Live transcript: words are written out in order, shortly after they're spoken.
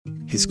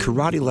His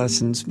karate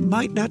lessons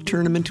might not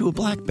turn him into a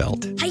black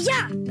belt.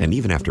 Hi-ya! And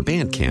even after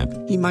band camp,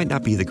 he might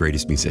not be the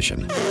greatest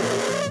musician.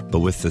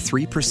 But with the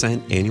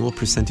 3% annual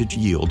percentage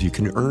yield you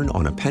can earn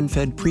on a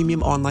PenFed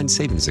premium online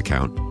savings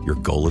account, your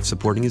goal of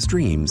supporting his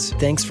dreams...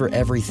 Thanks for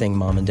everything,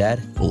 Mom and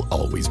Dad. ...will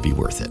always be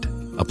worth it.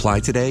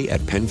 Apply today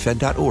at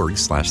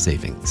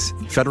PenFed.org/savings.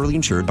 Federally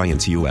insured by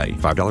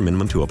NCUA. $5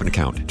 minimum to open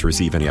account. To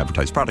receive any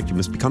advertised product, you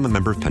must become a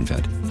member of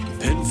PenFed.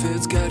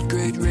 PenFed's got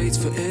great rates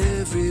for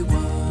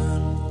everyone.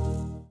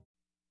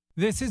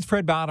 This is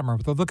Fred Bodimer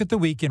with a look at the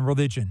week in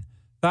religion.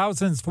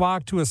 Thousands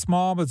flocked to a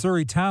small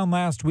Missouri town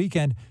last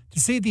weekend to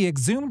see the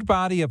exhumed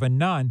body of a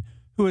nun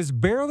who has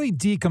barely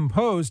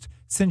decomposed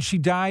since she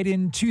died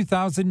in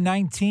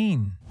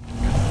 2019.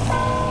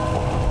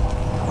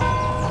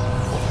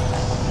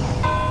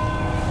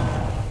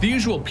 The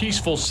usual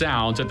peaceful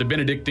sounds at the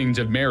Benedictines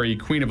of Mary,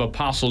 Queen of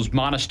Apostles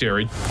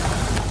Monastery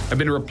have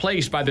been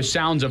replaced by the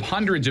sounds of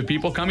hundreds of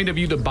people coming to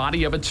view the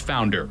body of its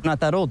founder. Not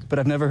that old, but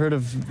I've never heard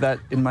of that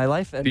in my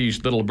life.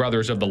 These little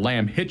brothers of the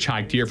Lamb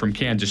hitchhiked here from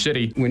Kansas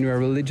City. When we are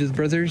religious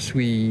brothers,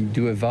 we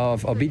do a vow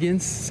of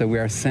obedience, so we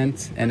are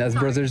sent, and as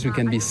brothers, we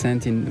can be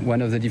sent in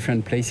one of the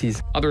different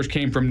places. Others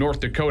came from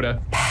North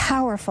Dakota.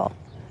 Powerful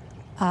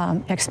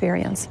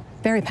experience,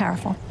 very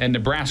powerful. And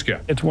Nebraska.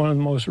 It's one of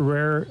the most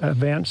rare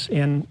events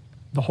in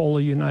the whole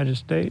of the United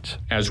States.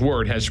 As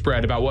word has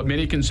spread about what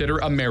many consider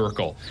a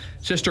miracle.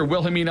 Sister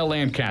Wilhemina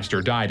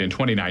Lancaster died in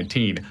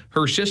 2019.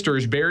 Her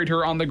sisters buried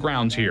her on the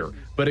grounds here,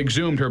 but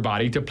exhumed her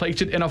body to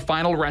place it in a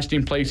final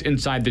resting place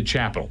inside the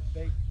chapel.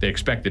 They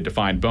expected to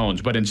find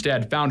bones, but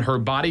instead found her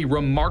body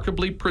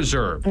remarkably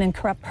preserved. An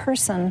incorrupt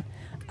person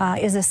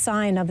is a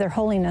sign of their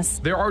holiness.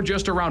 There are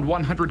just around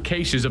 100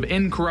 cases of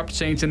incorrupt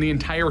saints in the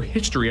entire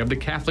history of the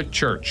Catholic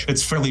Church.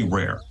 It's fairly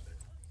rare.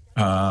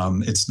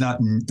 It's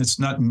not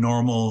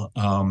normal,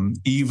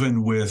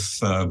 even with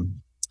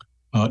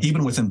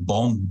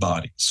embalmed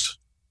bodies.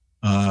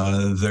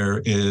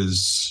 There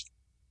is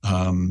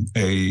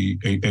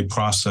a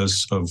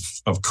process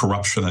of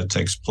corruption that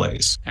takes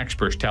place.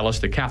 Experts tell us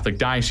the Catholic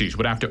Diocese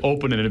would have to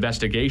open an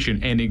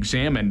investigation and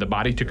examine the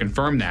body to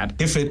confirm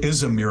that. If it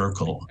is a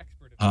miracle,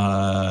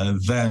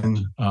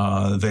 then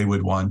they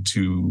would want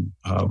to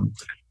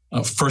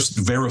first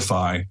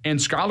verify.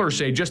 And scholars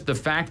say just the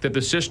fact that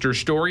the sister's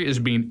story is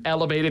being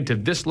elevated to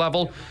this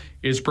level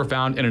is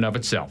profound in and of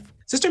itself.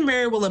 Sister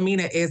Mary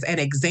Wilhelmina is an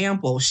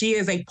example. She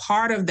is a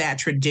part of that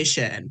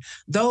tradition.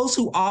 Those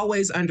who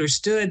always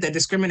understood that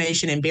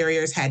discrimination and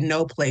barriers had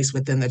no place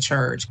within the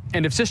church.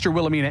 And if Sister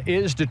Wilhelmina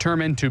is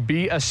determined to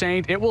be a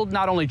saint, it will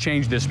not only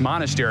change this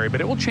monastery,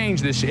 but it will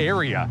change this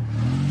area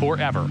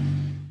forever.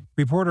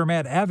 Reporter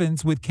Matt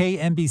Evans with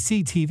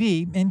KMBC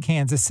TV in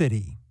Kansas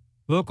City.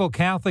 Local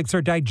Catholics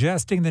are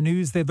digesting the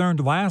news they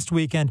learned last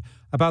weekend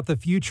about the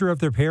future of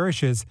their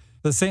parishes.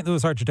 The St.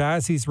 Louis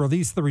Archdiocese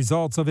released the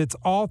results of its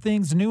All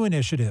Things New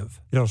initiative.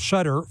 It'll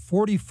shutter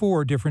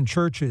 44 different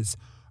churches.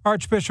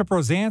 Archbishop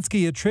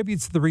Rosansky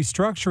attributes the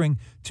restructuring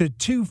to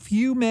too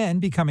few men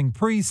becoming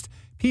priests,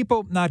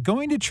 people not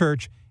going to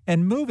church,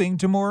 and moving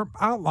to more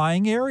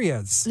outlying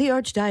areas. The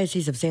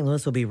Archdiocese of St.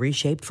 Louis will be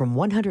reshaped from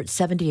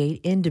 178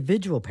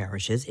 individual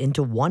parishes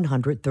into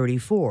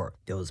 134.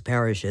 Those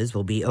parishes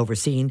will be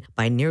overseen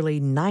by nearly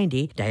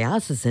 90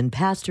 diocesan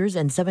pastors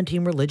and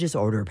 17 religious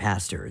order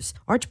pastors.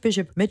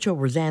 Archbishop Mitchell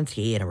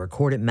Rosansky in a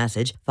recorded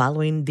message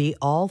following the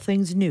All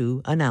Things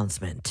New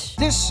announcement.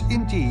 This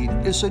indeed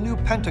is a new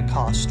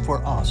Pentecost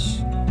for us.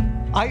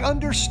 I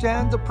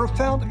understand the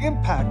profound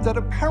impact that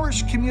a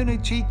parish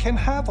community can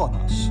have on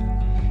us,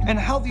 and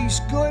how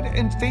these good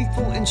and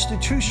faithful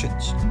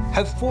institutions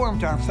have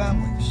formed our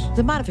families.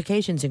 The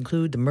modifications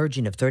include the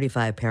merging of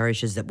 35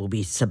 parishes that will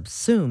be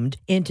subsumed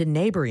into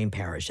neighboring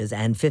parishes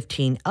and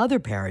 15 other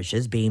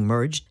parishes being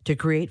merged to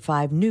create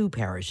 5 new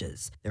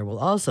parishes. There will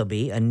also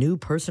be a new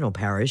personal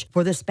parish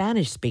for the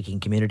Spanish-speaking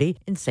community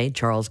in St.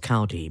 Charles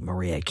County.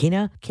 Maria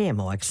Aquina,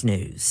 KMOX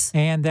News.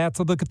 And that's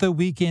a look at the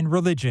week in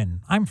religion.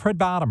 I'm Fred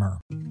Bodimer.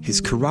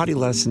 His karate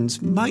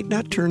lessons might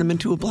not turn him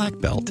into a black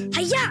belt.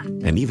 Hi-ya!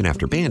 And even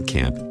after band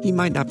camp, he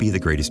might not be the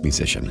greatest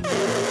musician.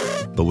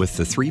 But with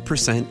the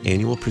 3%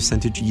 annual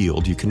percentage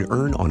yield you can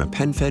earn on a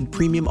PenFed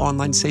premium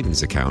online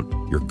savings account,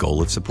 your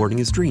goal of supporting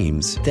his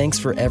dreams... Thanks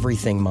for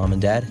everything, Mom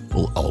and Dad.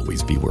 ...will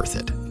always be worth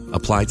it.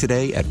 Apply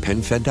today at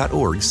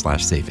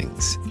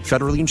PenFed.org/savings.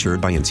 Federally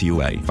insured by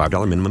NCUA.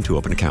 $5 minimum to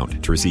open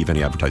account. To receive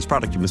any advertised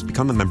product, you must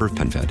become a member of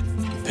PenFed.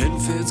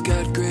 PenFed's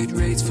got great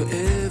rates for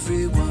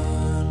everyone.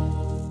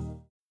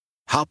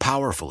 How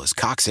powerful is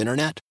Cox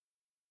Internet?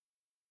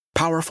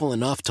 Powerful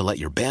enough to let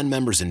your band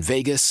members in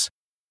Vegas,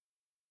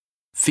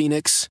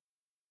 Phoenix,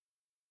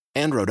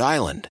 and Rhode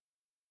Island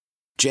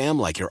jam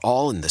like you're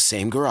all in the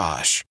same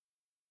garage.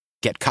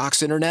 Get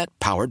Cox Internet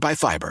powered by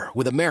fiber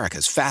with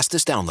America's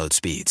fastest download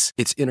speeds.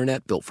 It's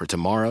internet built for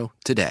tomorrow,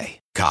 today.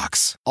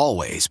 Cox,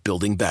 always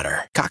building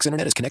better. Cox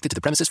Internet is connected to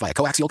the premises via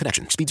coaxial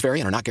connection. Speeds vary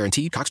and are not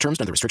guaranteed. Cox terms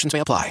and other restrictions may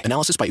apply.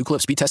 Analysis by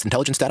Ookla Speed Test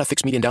Intelligence Data.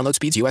 Fixed median download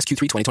speeds. US Q3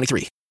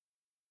 2023.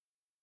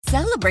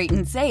 Celebrate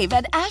and save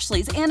at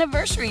Ashley's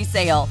Anniversary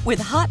Sale. With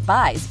Hot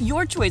Buys,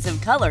 your choice of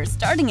colors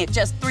starting at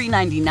just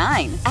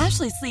 $3.99.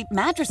 Ashley Sleep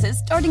mattresses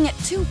starting at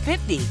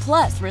 $2.50.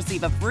 Plus,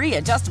 receive a free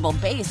adjustable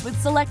base with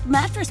select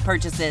mattress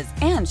purchases.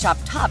 And shop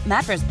top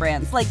mattress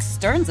brands like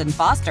Stearns &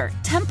 Foster,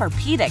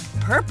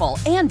 Tempur-Pedic, Purple,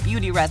 and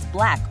Beautyrest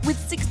Black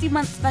with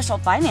 60-month special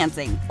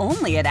financing.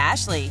 Only at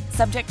Ashley.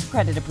 Subject to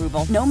credit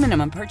approval. No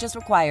minimum purchase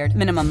required.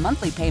 Minimum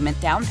monthly payment,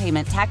 down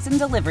payment, tax, and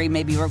delivery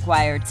may be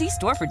required. See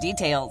store for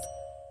details.